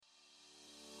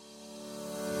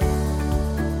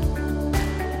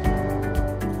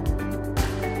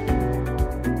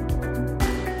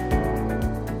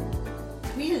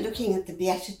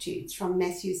Beatitudes from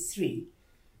Matthew 5,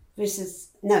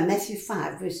 verses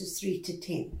 3 to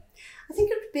 10. I think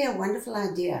it would be a wonderful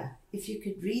idea if you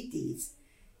could read these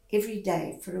every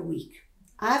day for a week.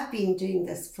 I've been doing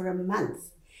this for a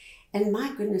month, and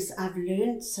my goodness, I've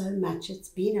learned so much. It's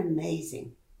been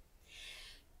amazing.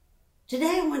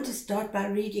 Today I want to start by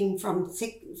reading from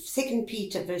 2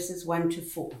 Peter verses 1 to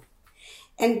 4.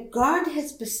 And God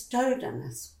has bestowed on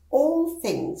us all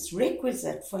things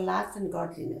requisite for life and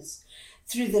godliness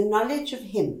through the knowledge of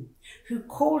him who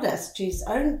called us to his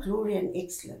own glory and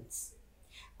excellence.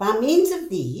 By means of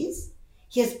these,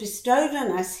 he has bestowed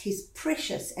on us his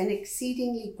precious and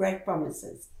exceedingly great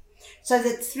promises, so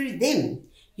that through them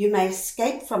you may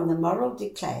escape from the moral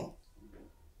decay,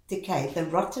 the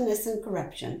rottenness and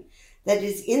corruption that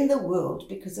is in the world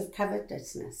because of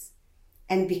covetousness,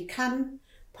 and become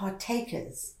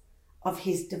partakers of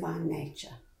his divine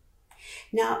nature.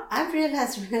 Now, I've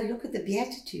realized when I look at the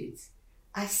Beatitudes,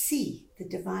 I see the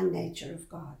divine nature of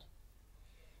God.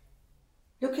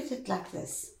 Look at it like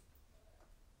this.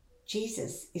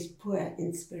 Jesus is poor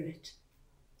in spirit.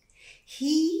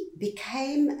 He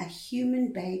became a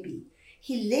human baby.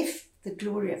 He left the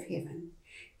glory of heaven,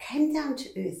 came down to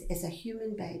earth as a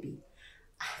human baby.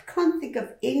 I can't think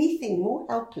of anything more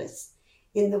helpless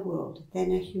in the world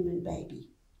than a human baby.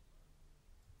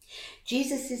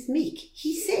 Jesus is meek.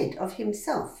 He said of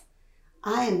himself,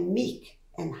 I am meek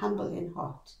and humble in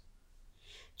heart.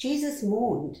 Jesus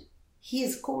mourned. He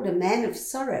is called a man of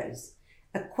sorrows,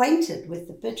 acquainted with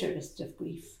the bitterest of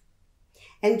grief.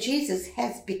 And Jesus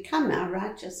has become our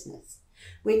righteousness.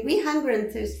 When we hunger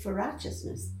and thirst for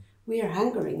righteousness, we are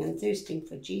hungering and thirsting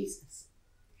for Jesus.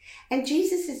 And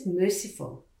Jesus is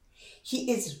merciful.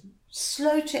 He is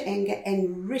slow to anger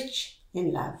and rich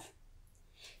in love.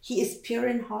 He is pure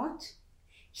in heart.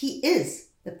 He is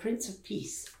the Prince of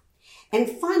Peace. And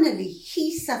finally,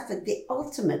 he suffered the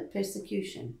ultimate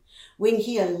persecution when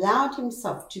he allowed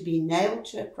himself to be nailed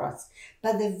to a cross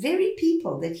by the very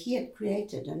people that he had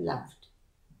created and loved.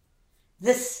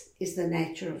 This is the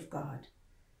nature of God.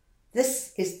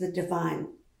 This is the divine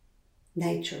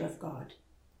nature of God.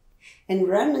 And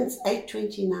Romans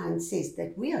 8:29 says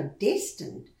that we are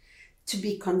destined to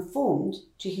be conformed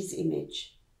to his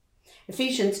image.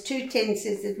 Ephesians 2:10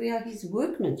 says that we are his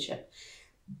workmanship,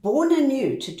 born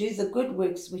anew to do the good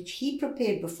works which he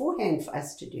prepared beforehand for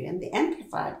us to do. And the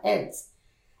Amplified adds,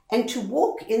 and to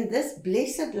walk in this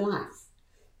blessed life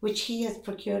which he has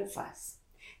procured for us.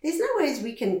 There's no ways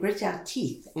we can grit our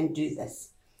teeth and do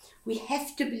this. We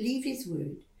have to believe his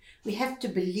word. We have to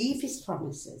believe his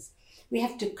promises. We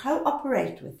have to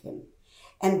cooperate with him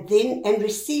and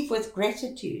receive with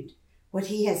gratitude what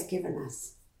he has given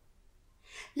us.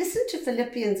 Listen to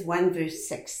Philippians 1 verse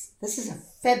 6. This is a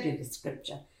fabulous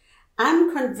scripture.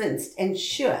 I'm convinced and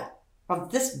sure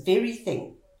of this very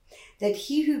thing, that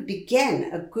he who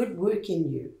began a good work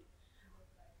in you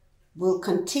will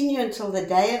continue until the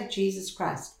day of Jesus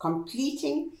Christ,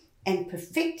 completing and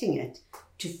perfecting it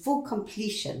to full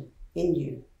completion in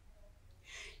you.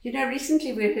 You know,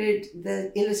 recently we heard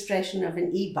the illustration of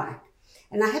an e-bike,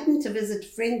 and I happened to visit a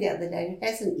friend the other day who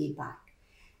has an e-bike,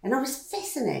 and I was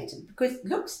fascinated because it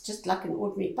looks just like an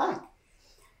ordinary bike.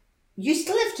 You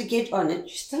still have to get on it,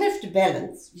 you still have to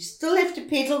balance, you still have to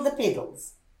pedal the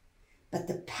pedals, but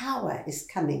the power is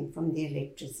coming from the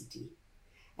electricity,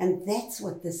 and that's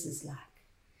what this is like.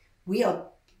 We are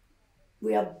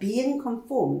being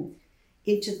conformed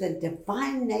into the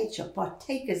divine nature,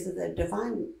 partakers of the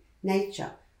divine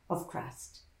nature of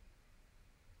Christ.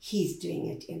 He's doing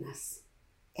it in us,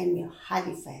 and we are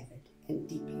highly favored and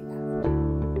deeply